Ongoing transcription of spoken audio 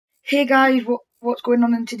Hey guys, what's going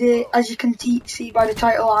on? And today, as you can see by the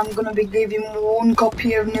title, I'm going to be giving one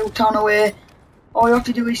copy of Nuketown away. All you have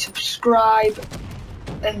to do is subscribe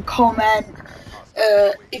and comment.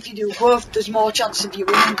 If you do both, there's more chance of you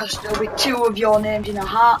winning because there'll be two of your names in a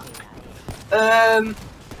hat.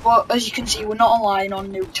 But as you can see, we're not online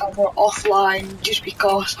on Nuketown, we're offline just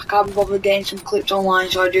because I can't be bothered getting some clips online,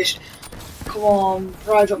 so I just come on,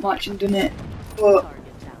 private match and done it. But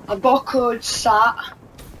I've got a code SAT.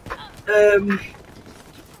 I'm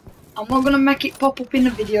not going to make it pop up in the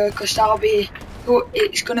video because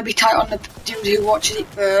it's going to be tight on the dude who watches it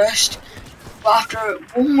first. But after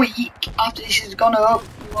 1 week, after this has gone up,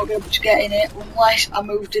 you won't be able to get in it unless I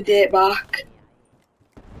move the date back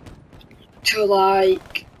to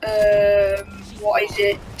like, what is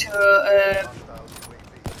it,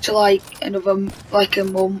 to like another, like a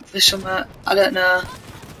month or something, I don't know.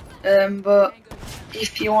 But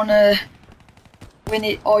if you want to win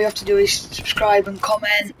it, all you have to do is subscribe and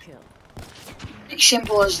comment. It's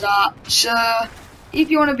simple as that. So if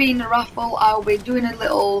you want to be in the raffle, I'll be doing a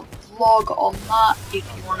little vlog on that. If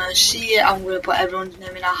you want to see it, I'm going to put everyone's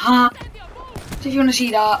name in a hat. So if you want to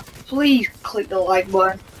see that, please click the like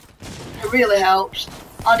button. It really helps,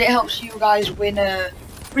 and it helps you guys win a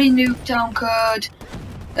free Nuketown code,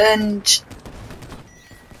 and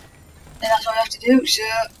that's all you have to do. So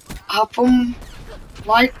have fun,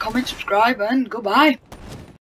 like, comment, subscribe, and goodbye.